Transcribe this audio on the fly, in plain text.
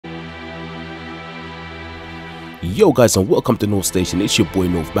Yo guys, and welcome to NorthStation. It's your boy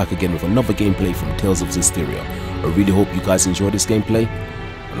North back again with another gameplay from Tales of Zestiria. I really hope you guys enjoy this gameplay,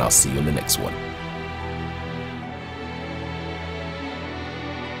 and I'll see you in the next one.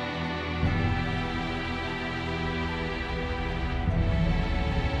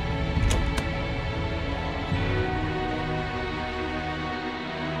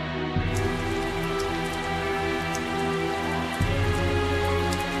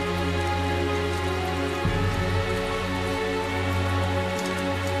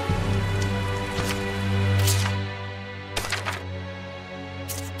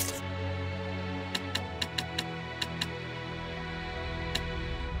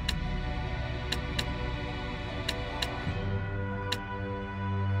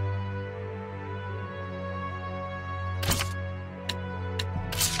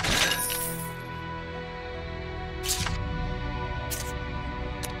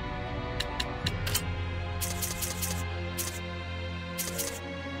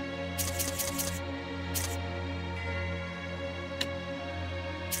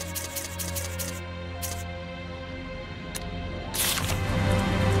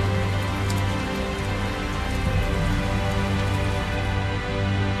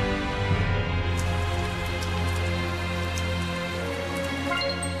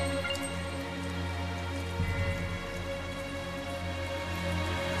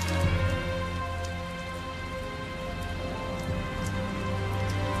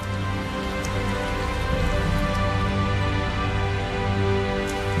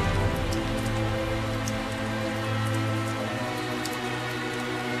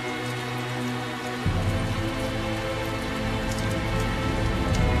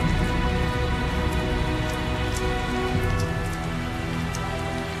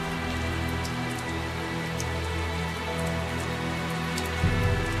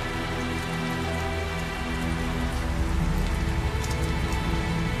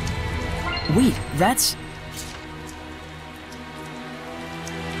 Wait, that's...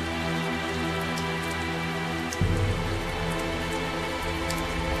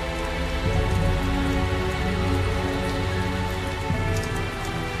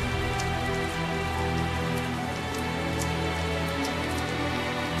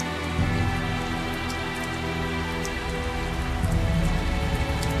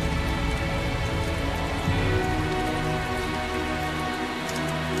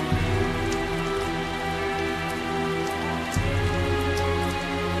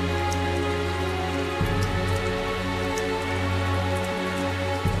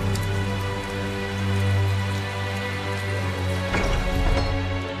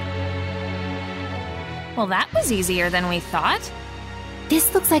 Well, that was easier than we thought.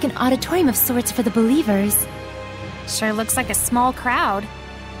 This looks like an auditorium of sorts for the believers. Sure looks like a small crowd.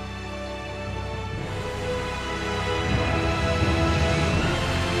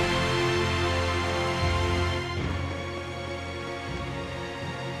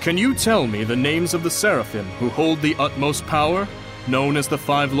 Can you tell me the names of the Seraphim who hold the utmost power, known as the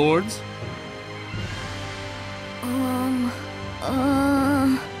Five Lords?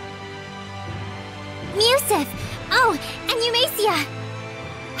 Museth! Oh, and Eumacia!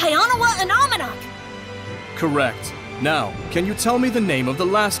 Hyanawa and Amanok! Correct. Now, can you tell me the name of the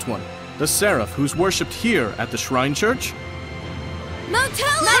last one, the Seraph who's worshipped here at the Shrine Church?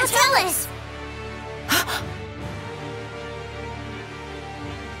 Motellus!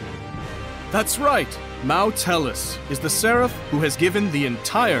 That's right! Motellus is the Seraph who has given the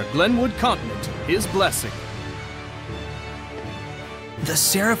entire Glenwood continent his blessing. The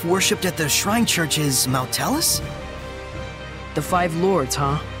Seraph worshipped at the Shrine Church is Motellus? the Five Lords,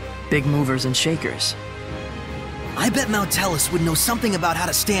 huh? Big movers and shakers. I bet Motellus would know something about how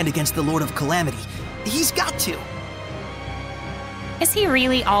to stand against the Lord of Calamity. He's got to. Is he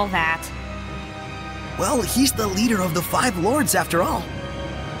really all that? Well, he's the leader of the Five Lords after all.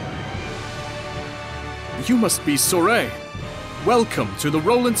 You must be Soray. Welcome to the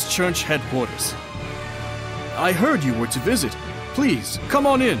Roland's Church headquarters. I heard you were to visit. Please, come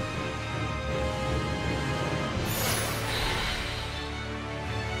on in.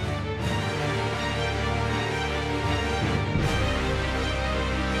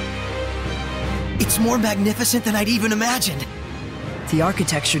 It's more magnificent than I'd even imagined. The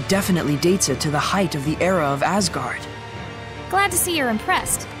architecture definitely dates it to the height of the era of Asgard. Glad to see you're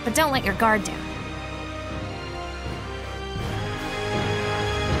impressed, but don't let your guard down.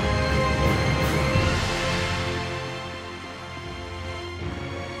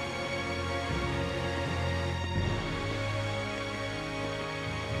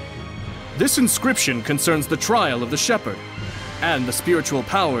 This inscription concerns the trial of the shepherd, and the spiritual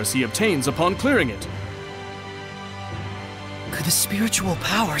powers he obtains upon clearing it. Could the spiritual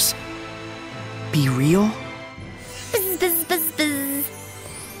powers Be real? Buzz, buzz, buzz, buzz.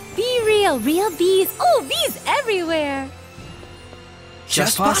 Be real, real bees. Oh, bees everywhere.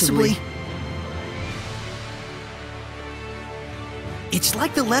 just possibly. It's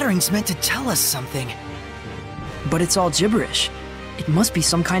like the lettering's meant to tell us something. But it's all gibberish. It must be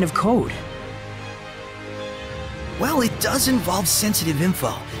some kind of code. Well, it does involve sensitive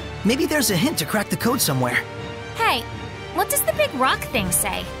info. Maybe there's a hint to crack the code somewhere. Hey, what does the big rock thing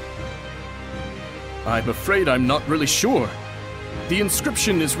say? I'm afraid I'm not really sure. The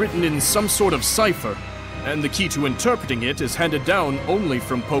inscription is written in some sort of cipher, and the key to interpreting it is handed down only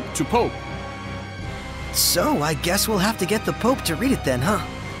from pope to pope. So, I guess we'll have to get the Pope to read it then, huh?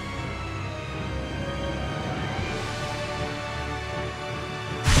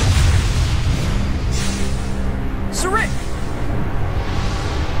 Surrey!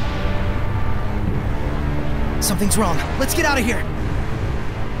 Something's wrong. Let's get out of here!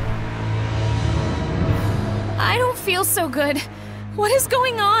 I don't feel so good. What is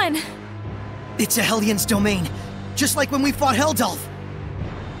going on? It's a Hellions domain, just like when we fought Heldalf.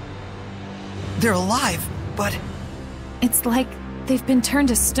 They're alive, but... It's like they've been turned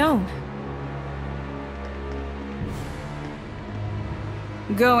to stone.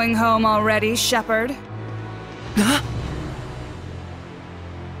 Going home already, Shepherd? Huh?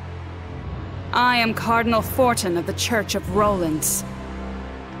 I am Cardinal Fortin of the Church of Rollins.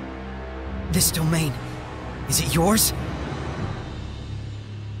 This domain, is it yours?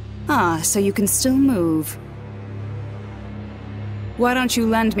 Ah, so you can still move. Why don't you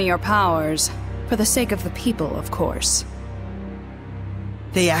lend me your powers? For the sake of the people, of course.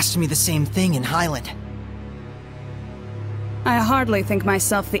 They asked me the same thing in Highland. I hardly think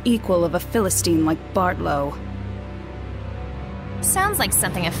myself the equal of a Philistine like Bartlow. Sounds like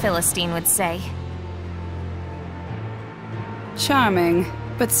something a Philistine would say. Charming,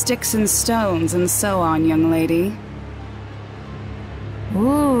 but sticks and stones and so on, young lady.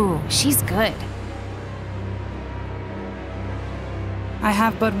 Ooh, she's good. I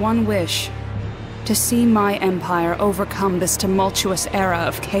have but one wish. To see my empire overcome this tumultuous era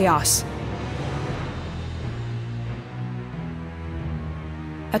of chaos.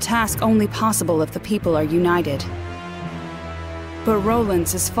 A task only possible if the people are united. But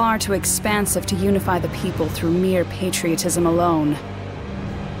Rollins is far too expansive to unify the people through mere patriotism alone.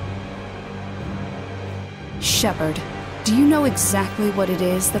 Shepherd, do you know exactly what it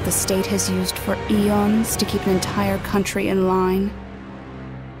is that the state has used for eons to keep an entire country in line?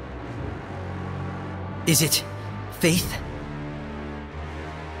 Is it... faith?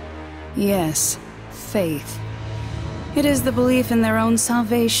 Yes, faith. It is the belief in their own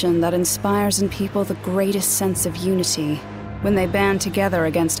salvation that inspires in people the greatest sense of unity when they band together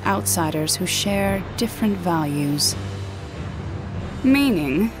against outsiders who share different values.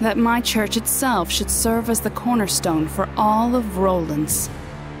 Meaning that my church itself should serve as the cornerstone for all of Rollins.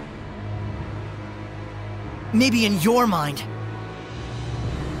 Maybe in your mind.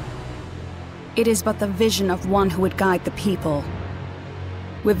 It is but the vision of one who would guide the people.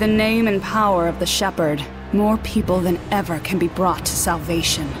 With the name and power of the Shepherd, more people than ever can be brought to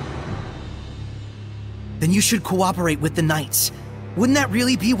salvation. Then you should cooperate with the Knights. Wouldn't that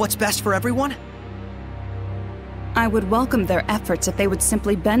really be what's best for everyone? I would welcome their efforts if they would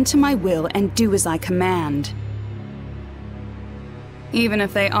simply bend to my will and do as I command. Even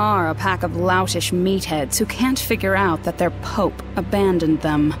if they are a pack of loutish meatheads who can't figure out that their Pope abandoned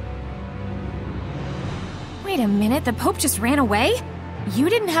them. Wait a minute, the Pope just ran away? You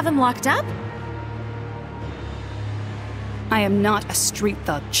didn't have him locked up? I am not a street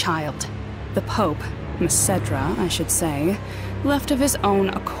thug, child. The Pope, Macedra, I should say, left of his own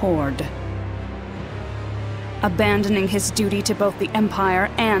accord. Abandoning his duty to both the Empire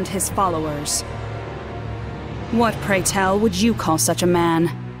and his followers. What, pray tell, would you call such a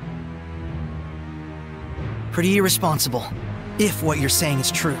man? Pretty irresponsible, if what you're saying is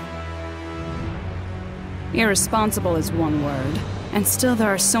true. Irresponsible is one word, and still there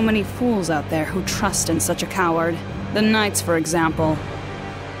are so many fools out there who trust in such a coward. The Knights, for example.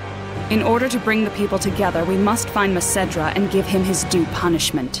 In order to bring the people together, we must find Macedra and give him his due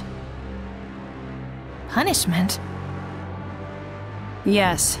punishment. Punishment?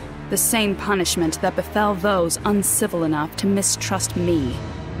 Yes, the same punishment that befell those uncivil enough to mistrust me.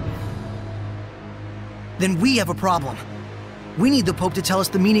 Then we have a problem. We need the Pope to tell us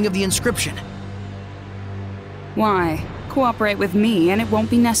the meaning of the inscription. Why? Cooperate with me and it won't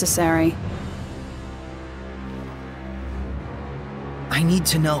be necessary. I need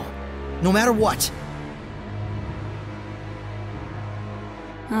to know. No matter what.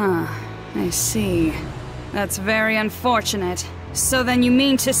 Ah, I see. That's very unfortunate. So then you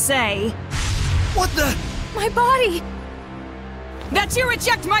mean to say... What the? My body! that you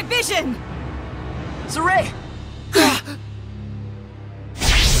reject my vision! Saray!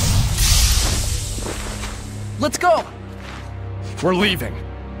 Let's go! We're leaving.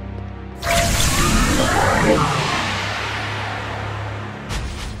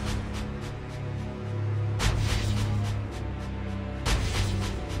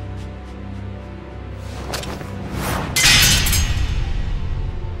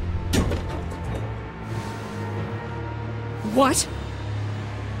 What?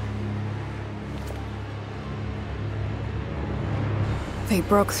 They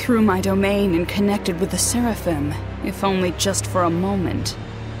broke through my domain and connected with the Seraphim, if only just for a moment.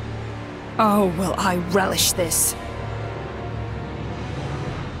 Oh, will I relish this.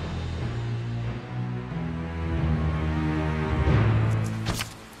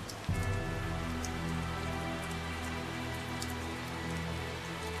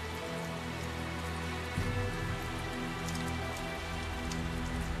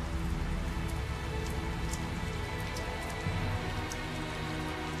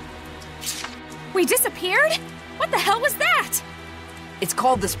 We disappeared? What the hell was that? It's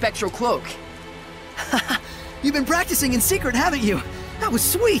called the Spectral Cloak. You've been practicing in secret, haven't you? That was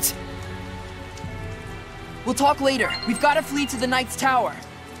sweet! We'll talk later. We've got to flee to the Knight's Tower.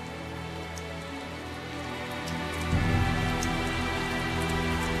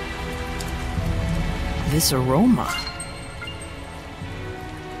 This aroma.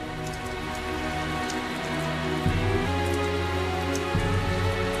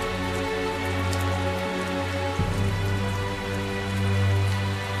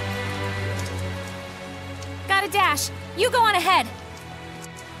 Got a dash. You go on ahead.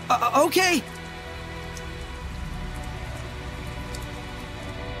 Okay!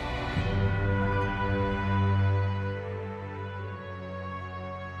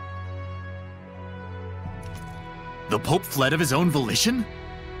 The Pope fled of his own volition?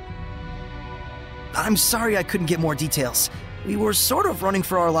 I'm sorry I couldn't get more details. We were sort of running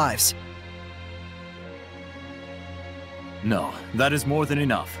for our lives. No, that is more than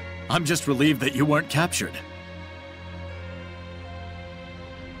enough. I'm just relieved that you weren't captured.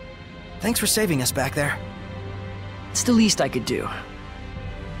 Thanks for saving us back there. It's the least I could do.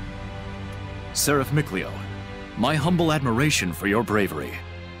 Seraph Mikleo, my humble admiration for your bravery.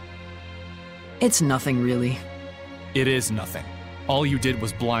 It's nothing, really. It is nothing. All you did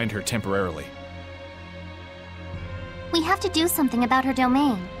was blind her temporarily. We have to do something about her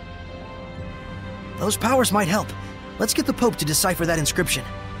domain. Those powers might help. Let's get the Pope to decipher that inscription.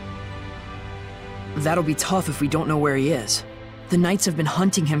 That'll be tough if we don't know where he is. The Knights have been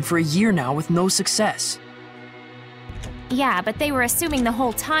hunting him for a year now with no success. Yeah, but they were assuming the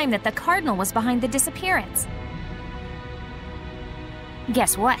whole time that the Cardinal was behind the disappearance.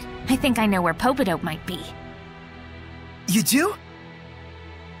 Guess what? I think I know where Popadope might be. You do?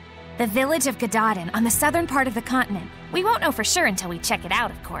 The village of Gadadin on the southern part of the continent. We won't know for sure until we check it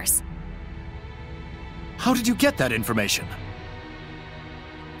out, of course. How did you get that information?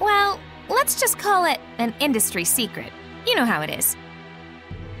 Well, let's just call it an industry secret. You know how it is.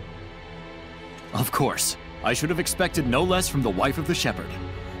 Of course. I should have expected no less from the wife of the shepherd.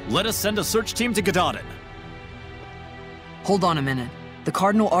 Let us send a search team to Gadadin. Hold on a minute. The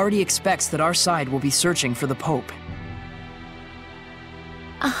Cardinal already expects that our side will be searching for the Pope.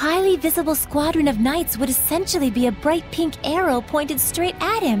 A highly visible squadron of knights would essentially be a bright pink arrow pointed straight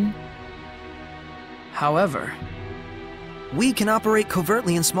at him. However, we can operate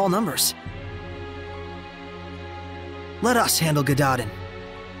covertly in small numbers. Let us handle Gadadin.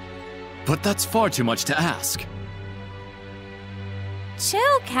 But that's far too much to ask.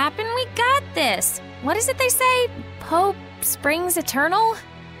 Chill, Captain, we got this. What is it they say? Pope springs eternal?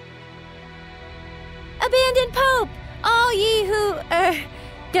 Abandon Pope! All ye who,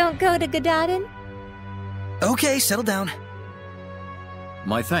 don't go to Gadadin. Okay, settle down.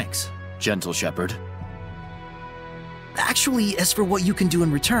 My thanks, gentle shepherd. Actually, as for what you can do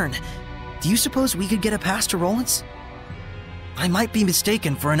in return, do you suppose we could get a pass to Roland's? I might be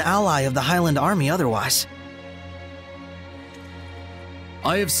mistaken for an ally of the Highland Army otherwise.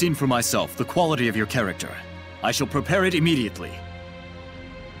 I have seen for myself the quality of your character. I shall prepare it immediately.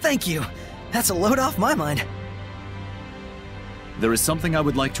 Thank you. That's a load off my mind. There is something I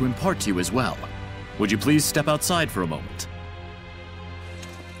would like to impart to you as well. Would you please step outside for a moment?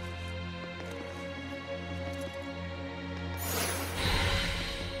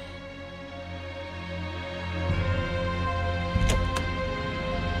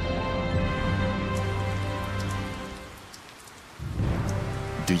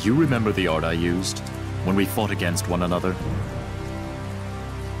 Do you remember the art I used? when we fought against one another?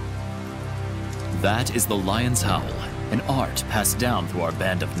 That is the Lion's Howl, an art passed down through our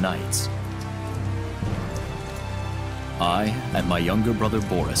band of knights. I and my younger brother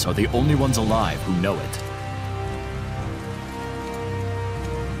Boris are the only ones alive who know it.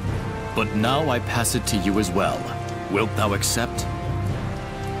 But now I pass it to you as well. Wilt thou accept?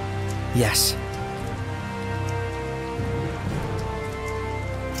 Yes.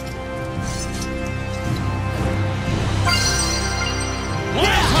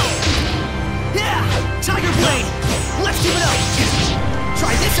 Tiger Blade! Let's give it up!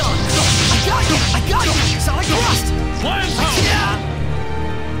 Try this on! I got you! I got you! Sonic Thrust! Lion's Howl! Yeah!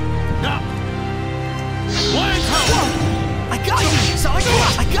 Now! Lion's Howl! Whoa! I got you! Sonic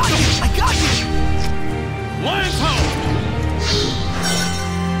Thrust! I got you! I got you! Lion's Howl!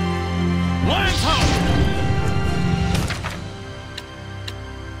 Lion's Howl!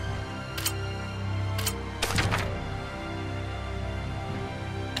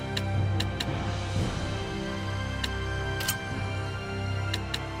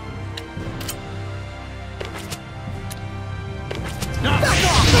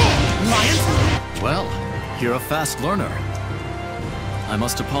 Well, you're a fast learner. I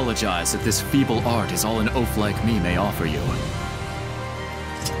must apologize if this feeble art is all an oaf like me may offer you.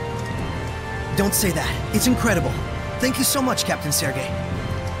 Don't say that. It's incredible. Thank you so much, Captain Sergei.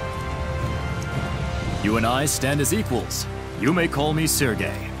 You and I stand as equals. You may call me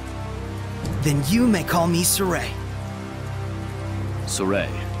Sergei. Then you may call me Saray. Saray,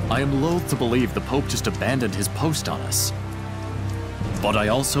 I am loath to believe the Pope just abandoned his post on us. But I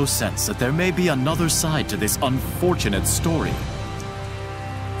also sense that there may be another side to this unfortunate story.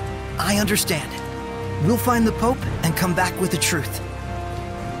 I understand. We'll find the Pope and come back with the truth.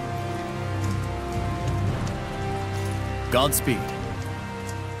 Godspeed.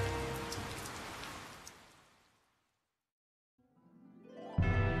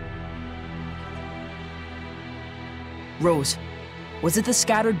 Rose, was it the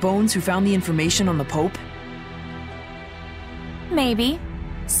scattered bones who found the information on the Pope? Maybe.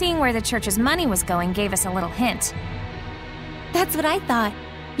 Seeing where the church's money was going gave us a little hint. That's what I thought.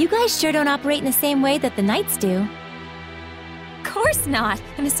 You guys sure don't operate in the same way that the Knights do. Of course not!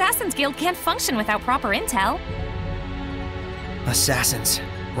 An Assassin's Guild can't function without proper intel. Assassins.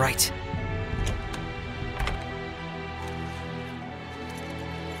 Right.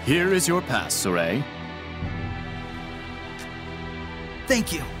 Here is your pass, Saray.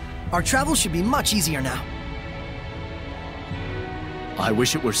 Thank you. Our travel should be much easier now. I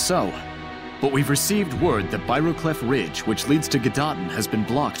wish it were so, but we've received word that Byroclef Ridge, which leads to Gadatin, has been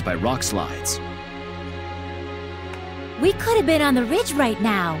blocked by rock slides. We could have been on the ridge right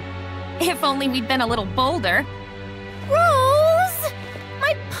now. If only we'd been a little bolder. Rose!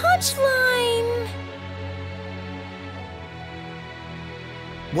 My punchline!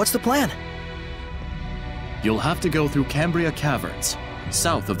 What's the plan? You'll have to go through Cambria Caverns,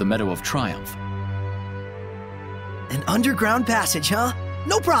 south of the Meadow of Triumph. An underground passage, huh?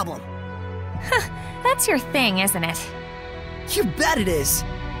 No problem. That's your thing, isn't it? You bet it is.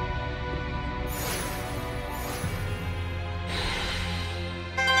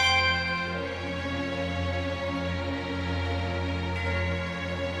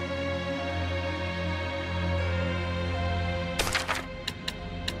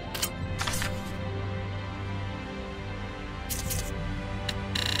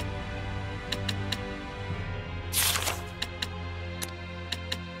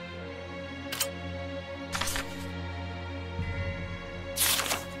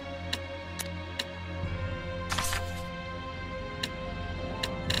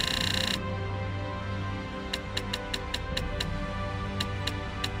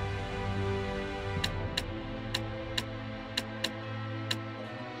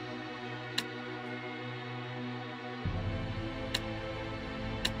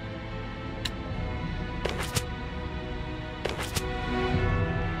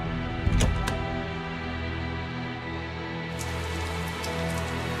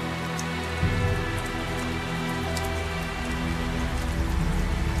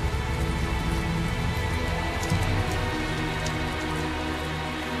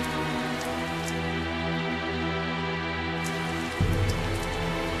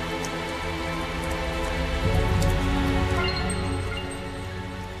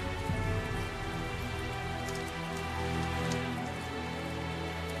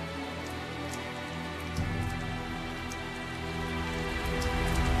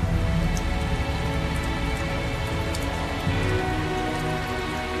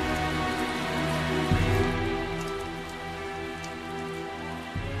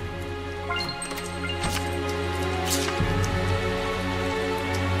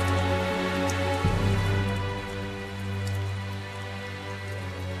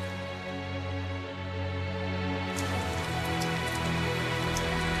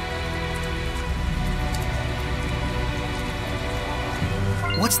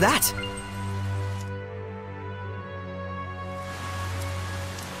 What's that?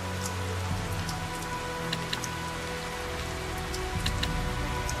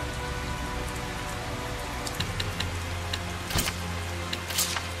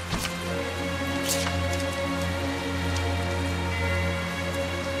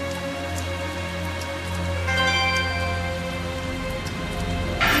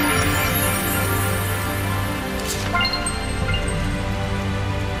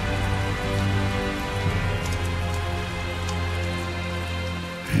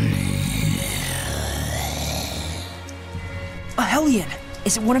 A Hellion!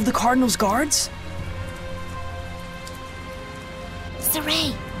 Is it one of the Cardinal's guards?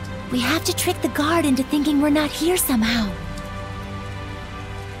 Saray, we have to trick the guard into thinking we're not here somehow.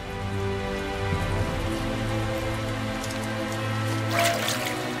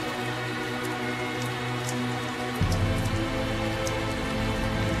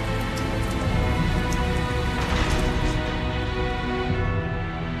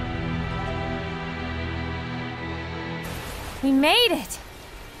 We made it!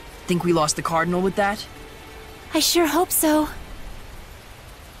 Think we lost the Cardinal with that? I sure hope so.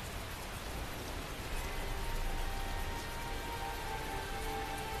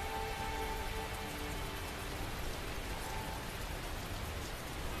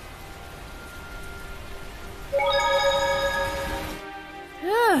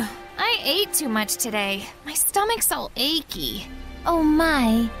 Ugh, I ate too much today. My stomach's all achy. Oh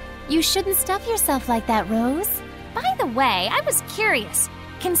my, you shouldn't stuff yourself like that, Rose. By the way, I was curious.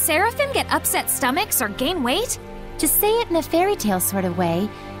 Can Seraphim get upset stomachs or gain weight? To say it in a fairy tale sort of way,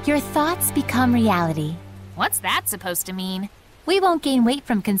 your thoughts become reality. What's that supposed to mean? We won't gain weight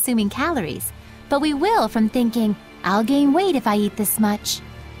from consuming calories, but we will from thinking, I'll gain weight if I eat this much.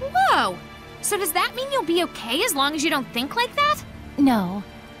 Whoa! So does that mean you'll be okay as long as you don't think like that? No.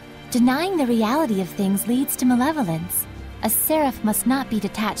 Denying the reality of things leads to malevolence. A seraph must not be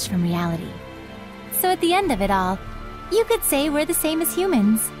detached from reality. So at the end of it all, you could say we're the same as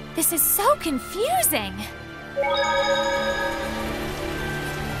humans. This is so confusing.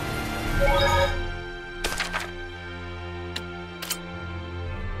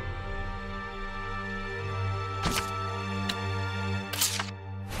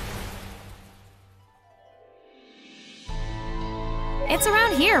 It's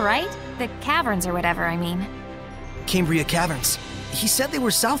around here, right? The caverns or whatever, I mean. Cambria Caverns. He said they were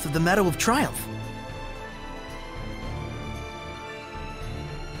south of the Meadow of Triumph.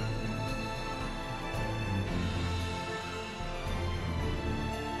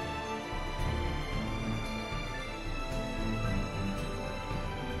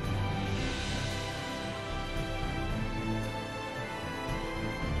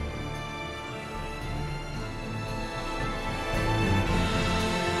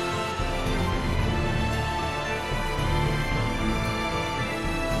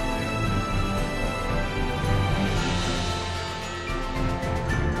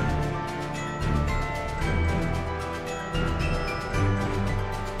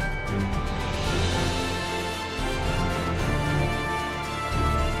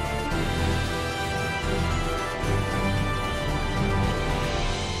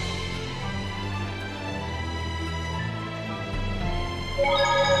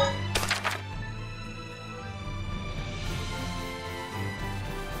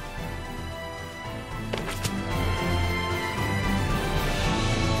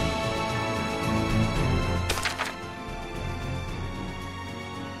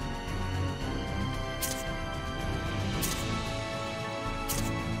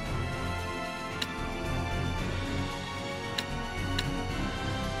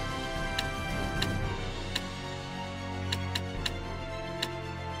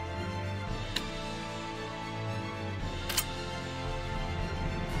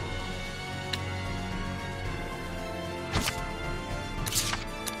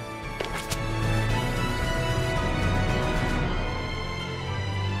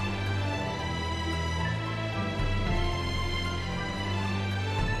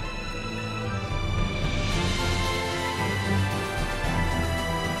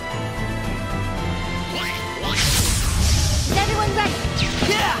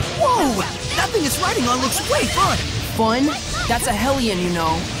 That thing it's riding on looks way fun! Fun? That's a Hellion, you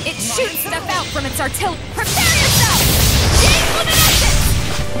know. It shoots stuff out from its artillery. Prepare yourself! Gauge luminescence!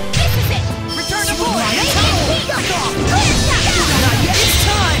 This is it! Return to board! Back off! Not yet, it's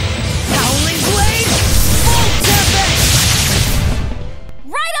time! Howling Blade! Full tempest!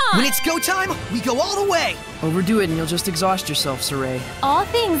 Right on! When it's go time, we go all the way! Overdo it and you'll just exhaust yourself, Saray. All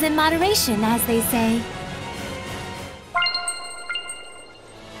things in moderation, as they say.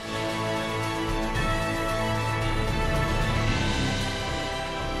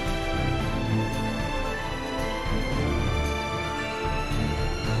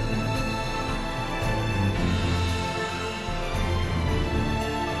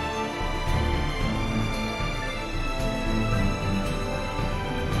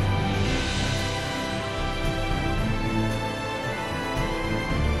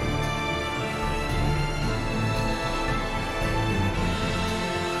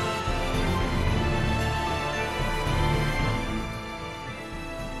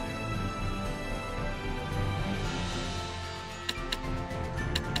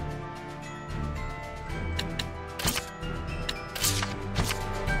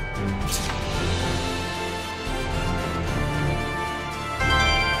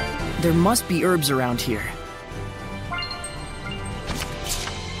 There must be herbs around here.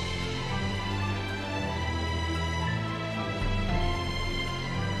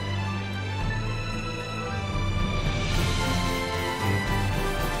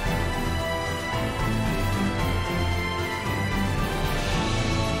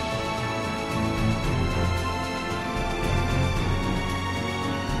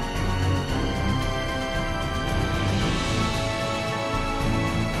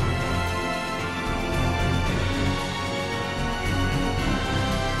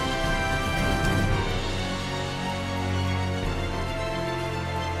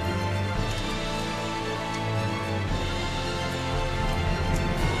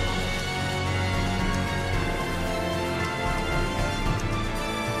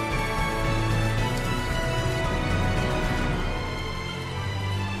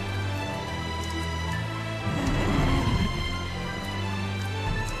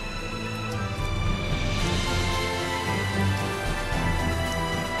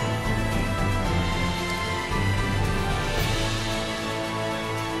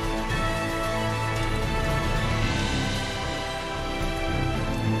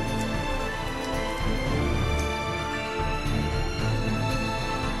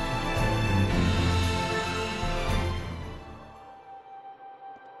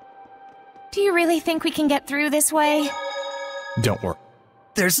 Do you really think we can get through this way? Don't worry.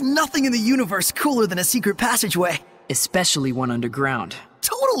 There's nothing in the universe cooler than a secret passageway. Especially one underground.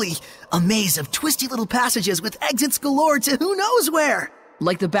 Totally! A maze of twisty little passages with exits galore to who knows where!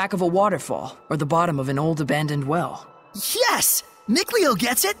 Like the back of a waterfall, or the bottom of an old abandoned well. Yes! Nickleo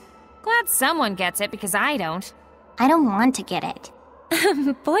gets it! Glad someone gets it, because I don't. I don't want to get it.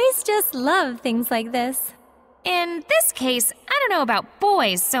 Boys just love things like this. In this case, I don't know about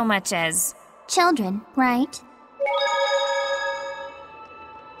boys so much as... Children, right?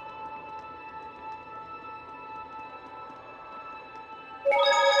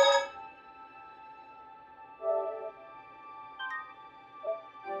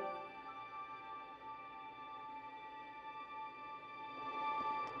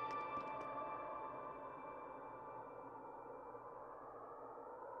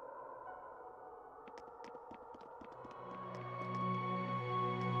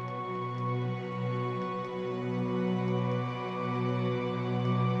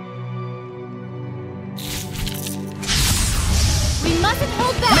 Mustn't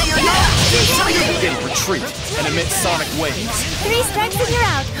hold back! Begin retreat and emit sonic waves. 3 strikes and you're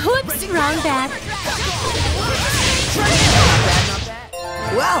out. Whoops, wrong bad.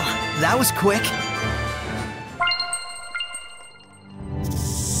 Well, that was quick.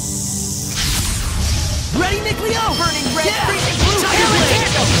 Ready, Nickleo? Burning red, freezing blue,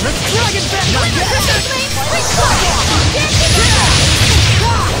 Dragon back!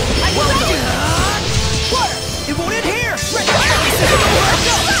 It won't end here!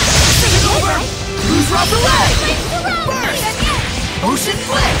 Who's off the way? Burst! Ocean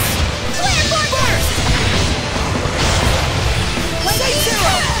Blitz! Burst! Say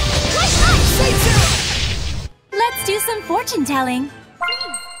zero! Let's do some fortune telling.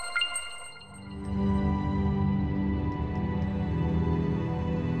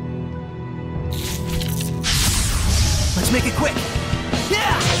 Let's make it quick.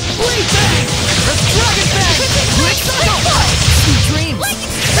 Yeah! Blade Bang! Dragon Bang! Quick cycle! Sweet dreams!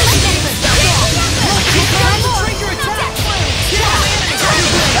 Concentrate your attack!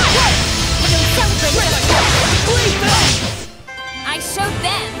 Blade Bang! I showed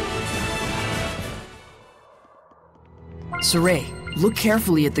them! Saray, look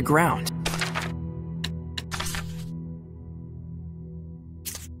carefully at the ground.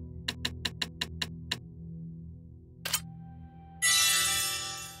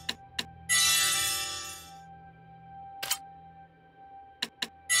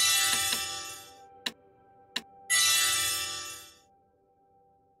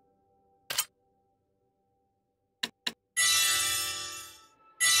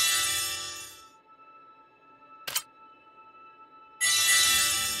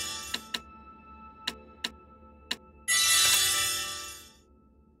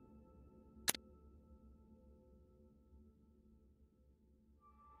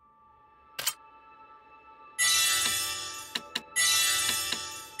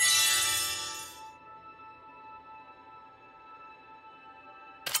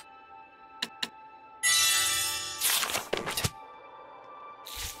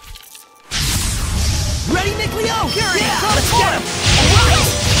 Ready, Nickleo? Gary, yeah, let's get him! Not yet!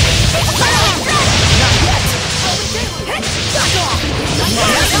 Back off! Not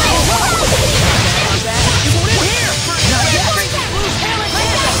yet! It won't end here! Not yet!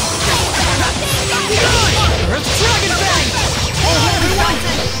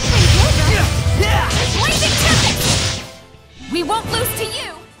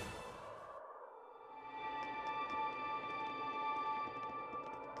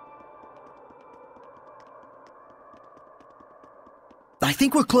 I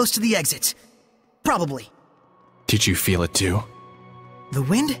think we're close to the exit. Probably. Did you feel it too? The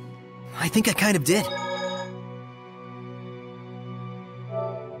wind? I think I kind of did.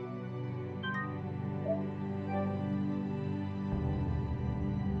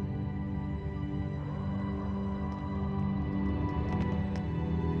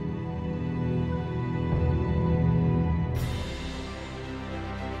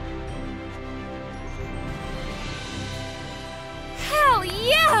 Hell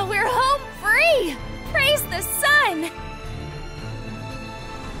yeah, we're home free! Praise the sun!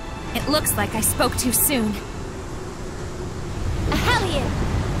 It looks like I spoke too soon. A Hellion!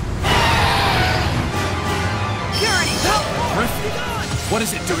 Purity! What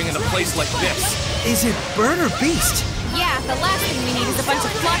is it doing in a place like this? Is it bird or beast? Yeah, the last thing we need is a bunch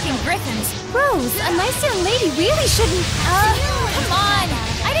of flocking griffins. Rose, a nice young lady really shouldn't. Come on!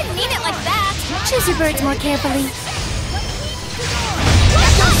 I didn't mean it like that! Choose your birds more carefully.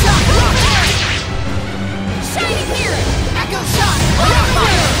 Echo shot! Shining mirror! Echo shot!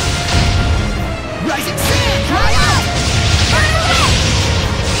 Rising sand! Dry up! Burn away!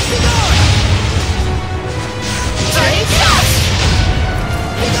 Be gone! Shining shot!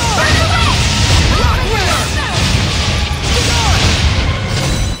 Be gone! Burn away! Rock winner! Be gone!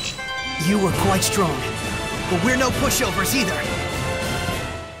 You were quite strong, but we're no pushovers either.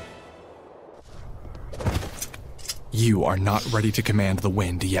 You are not ready to command the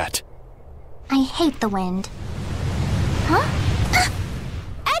wind yet. I hate the wind. Huh?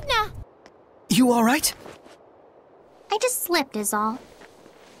 Edna! You alright? I just slipped is all.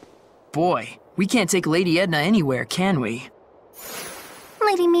 Boy, we can't take Lady Edna anywhere, can we?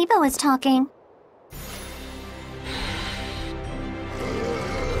 Lady Meebo is talking.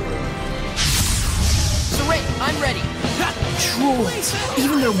 Saray, I'm ready. Trolls.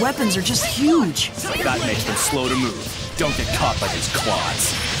 Even their weapons are just huge. That makes them slow to move. Don't get caught by these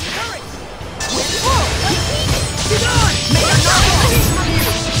claws.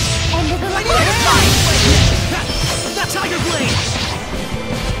 That Tiger Blade!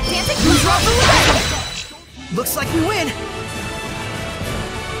 Dancing Who's off the way? Looks like we win!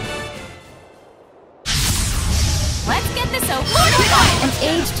 Let's get this over. An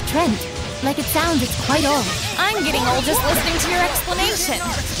aged Trent. Like it sounds, it's quite old. I'm getting old just listening to your explanation.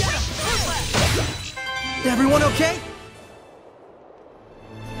 Everyone okay?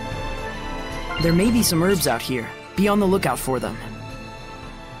 There may be some herbs out here. Be on the lookout for them.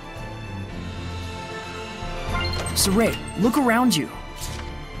 Saray, look around you.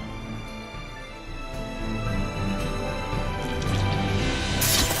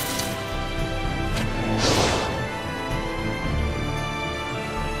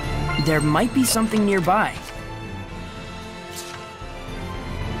 There might be something nearby.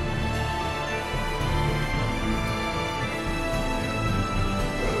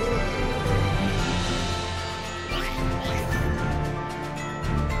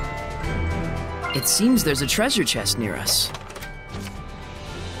 It seems there's a treasure chest near us.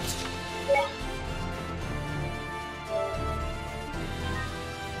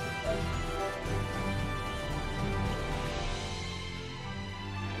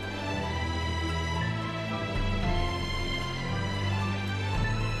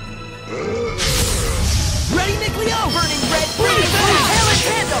 Ready, Nickleo! Burning red! Bleeding flame! Hail and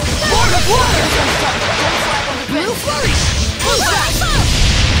candle! Lord of water! Blue flurry! Blue flash!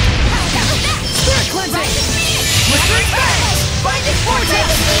 Spirit cleansing! Whispering fangs! Binding vortex!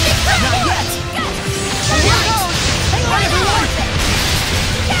 Not yet! Here goes! Hang on, everyone!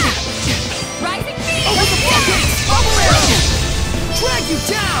 Rising beam! Open the floodgates! Bubble arrow! Drag you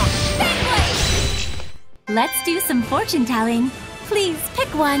down! Let's do some fortune telling. Please, pick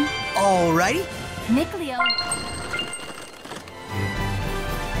one. Alrighty. Nickleo.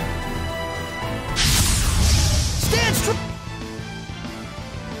 Stand strong!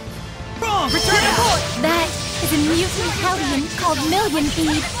 Return to point! That is a mutant Hellion called Million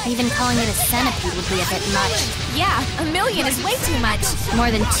Feed. Even calling it a centipede would be a bit much. Yeah, 1,000,000 is way too much.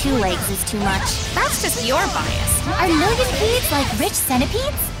 More than 2 legs is too much. That's just your bias. Are million feeds like rich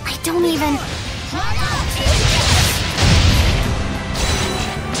centipedes? I don't even...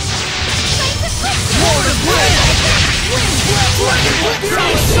 Lord of wind! Dragon whip! Throw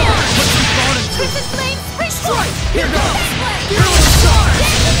a sword! Crimson flame, spring Strike! Here goes! Display. Throw a sword!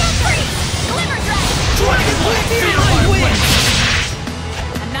 Dancing on three. Glimmer dragon. Dragon whip! Feline wind!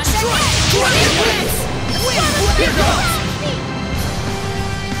 I'm not done Strike! yet. Dragon whip! Wind! Here goes!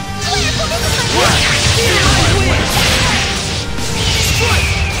 Feline wind!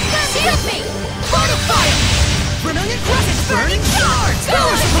 Strike! Shield me. Burn of fire! Vermilion crescent! Burning shards!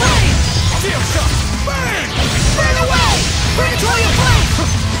 Power flame! Steel shock! Burn! Burn away! Predatory flame!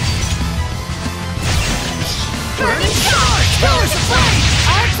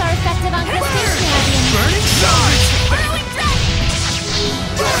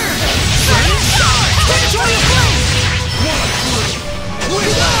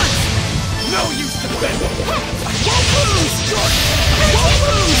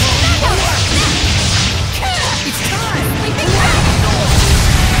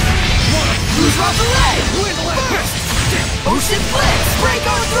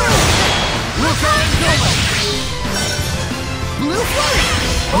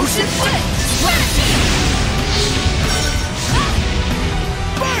 Ocean Flame!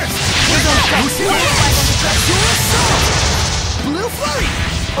 Burst! Azure Assault! Blue Flurry!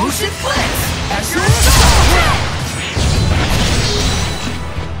 Ocean Blitz! Azure Assault!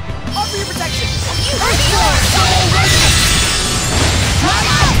 Offer your protection!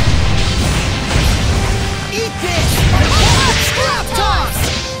 Eat this! Scrap Toss!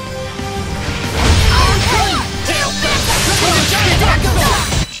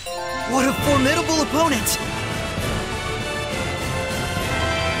 What a formidable opponent!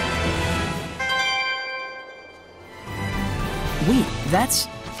 Wait, that's...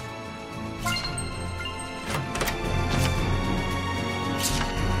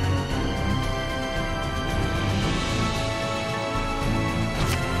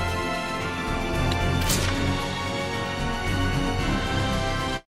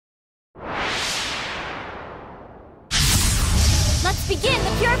 Let's begin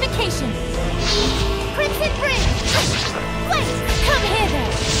the purification! Crimson Bridge! Flame, come hither!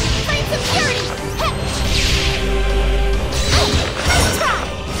 Flames of Purity! Nice try!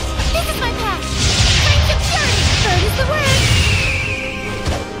 This is my path! Flames of Purity! Bird is the word!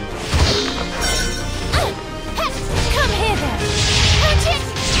 Come hither! Punch it!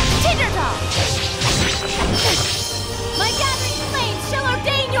 Tinderdoll! My gathering flames shall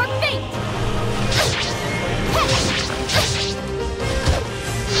ordain your fate!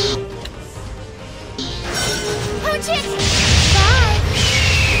 Poach it!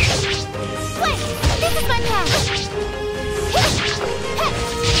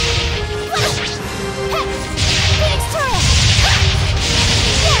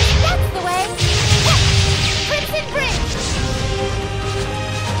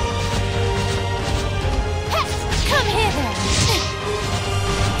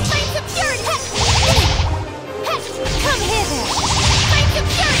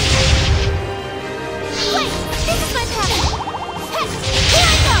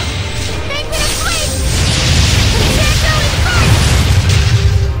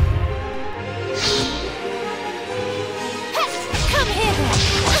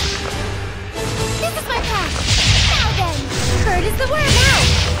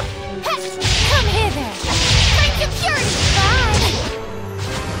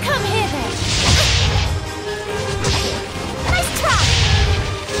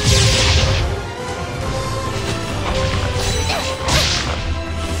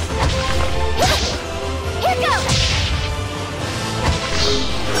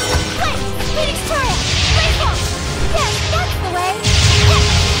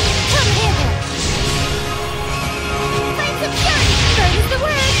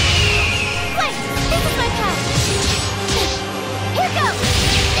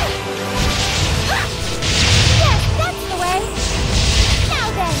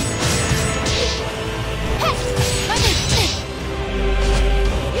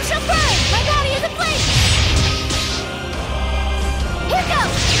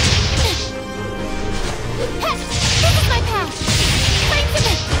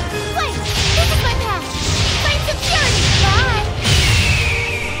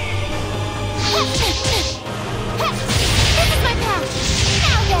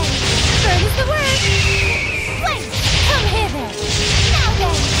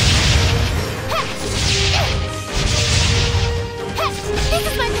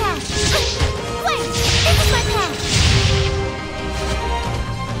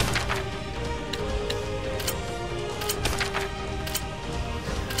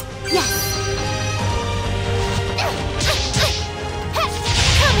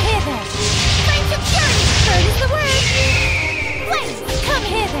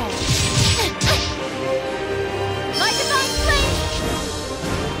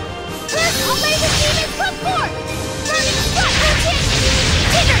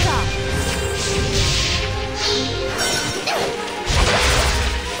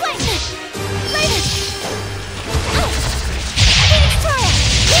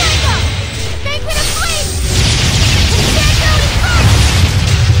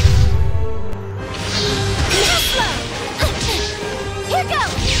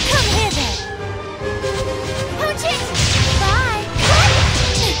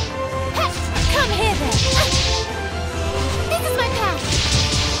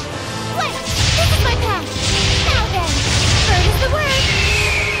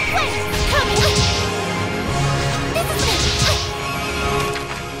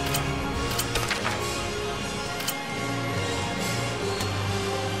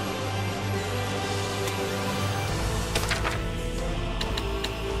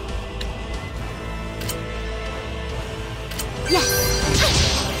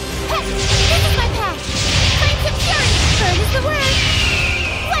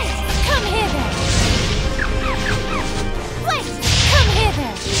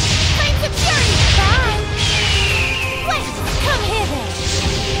 hither! Flames of fury! Bye! Flames, come hither!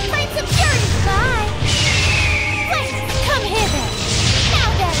 Flames of fury! Bye! Flames, come hither! Now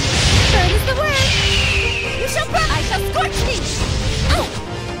then, burn is the word! You shall burn! I shall scorch thee!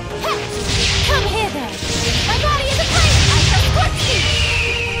 Come hither! My body is a flame! I shall scorch thee!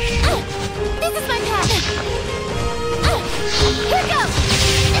 This is my path! Here goes!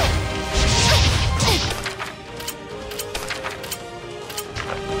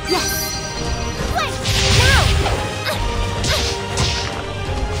 Yes! Wait! Now!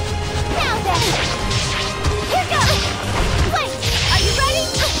 Now then! Here goes! Wait! Are you ready?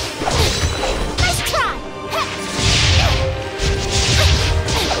 Nice try!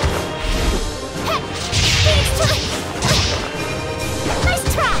 Phoenix Torrent! Nice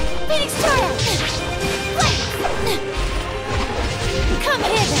try! Phoenix Torrent! Wait! Come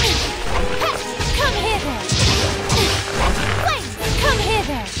hither! Come hither! Wait! Come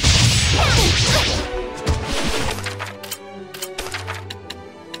hither!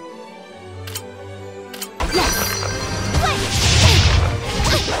 Yes! Wait!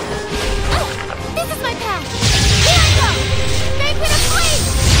 This is my path! Here I go! Banquet of flame!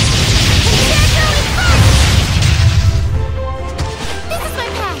 Concerto is fire! This is my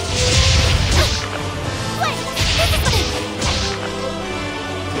path! Wait! This is my...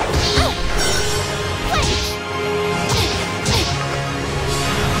 Wait!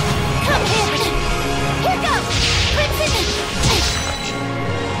 Come here! Here goes! Crimson!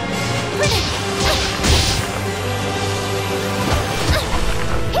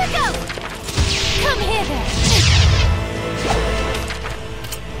 Here goes! Come hither!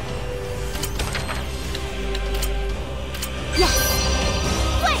 Yes!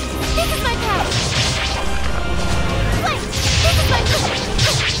 Wait! This is my path! Wait! This is my path!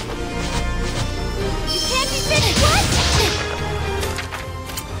 You can't be finished! What?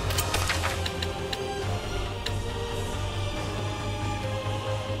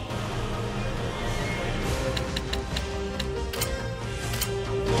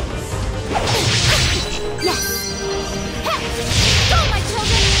 Yes! Go, my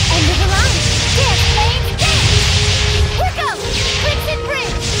children! End of the line! Dance, flame, dance! Here goes! Crimson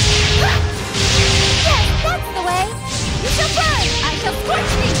Bridge! Yes, that's the way! You shall burn! I shall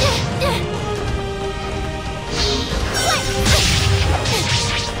scorch thee!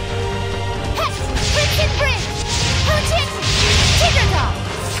 Crimson Bridge! Hoochie! Tiggerdoll!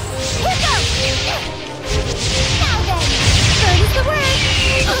 Here goes! Now then! Burn is the word!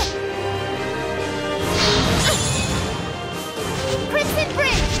 Crimson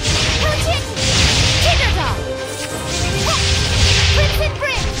Bridge! Hoochie! Tiggerdoll! Crimson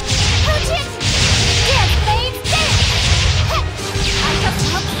Bridge! Hoochie! Dance, flames, dance! I shall...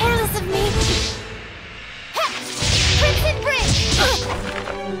 How careless of me! Crimson Bridge!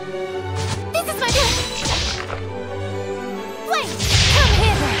 This is my... Flame! Come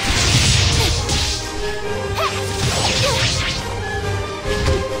hither!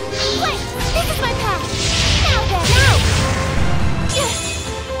 Flame! This is my path! Now then! Now!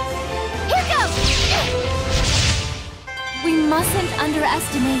 Here goes! We mustn't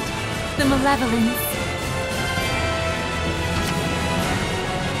underestimate the malevolence.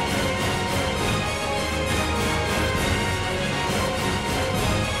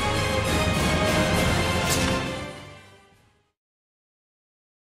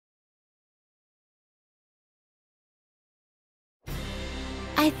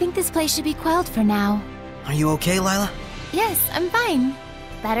 I think this place should be quelled for now. Are you okay, Lila? Yes, I'm fine.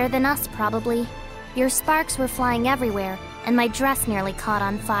 Better than us, probably. Your sparks were flying everywhere, and my dress nearly caught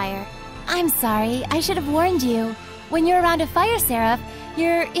on fire. I'm sorry, I should have warned you. When you're around a fire seraph,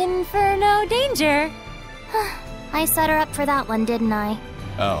 you're in for no danger. I set her up for that one, didn't I?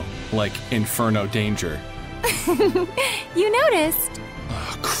 Oh, like Inferno Danger. You noticed.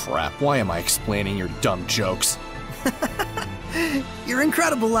 Oh, crap. Why am I explaining your dumb jokes? You're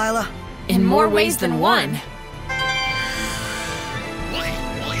incredible, Lila. In more ways than one.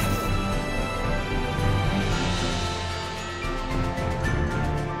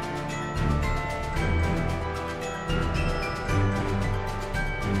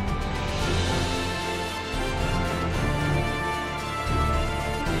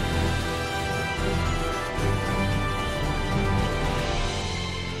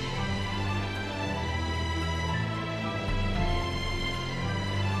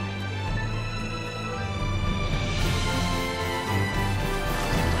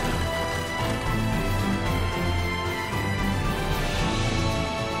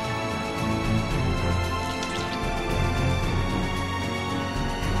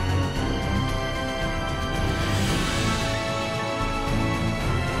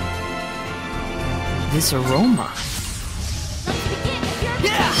 This aroma.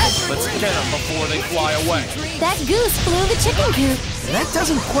 Let's get them before they fly away. That goose flew the chicken coop. That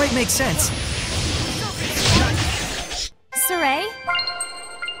doesn't quite make sense. Saray?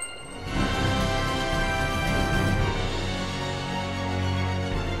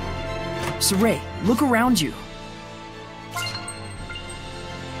 Saray, look around you.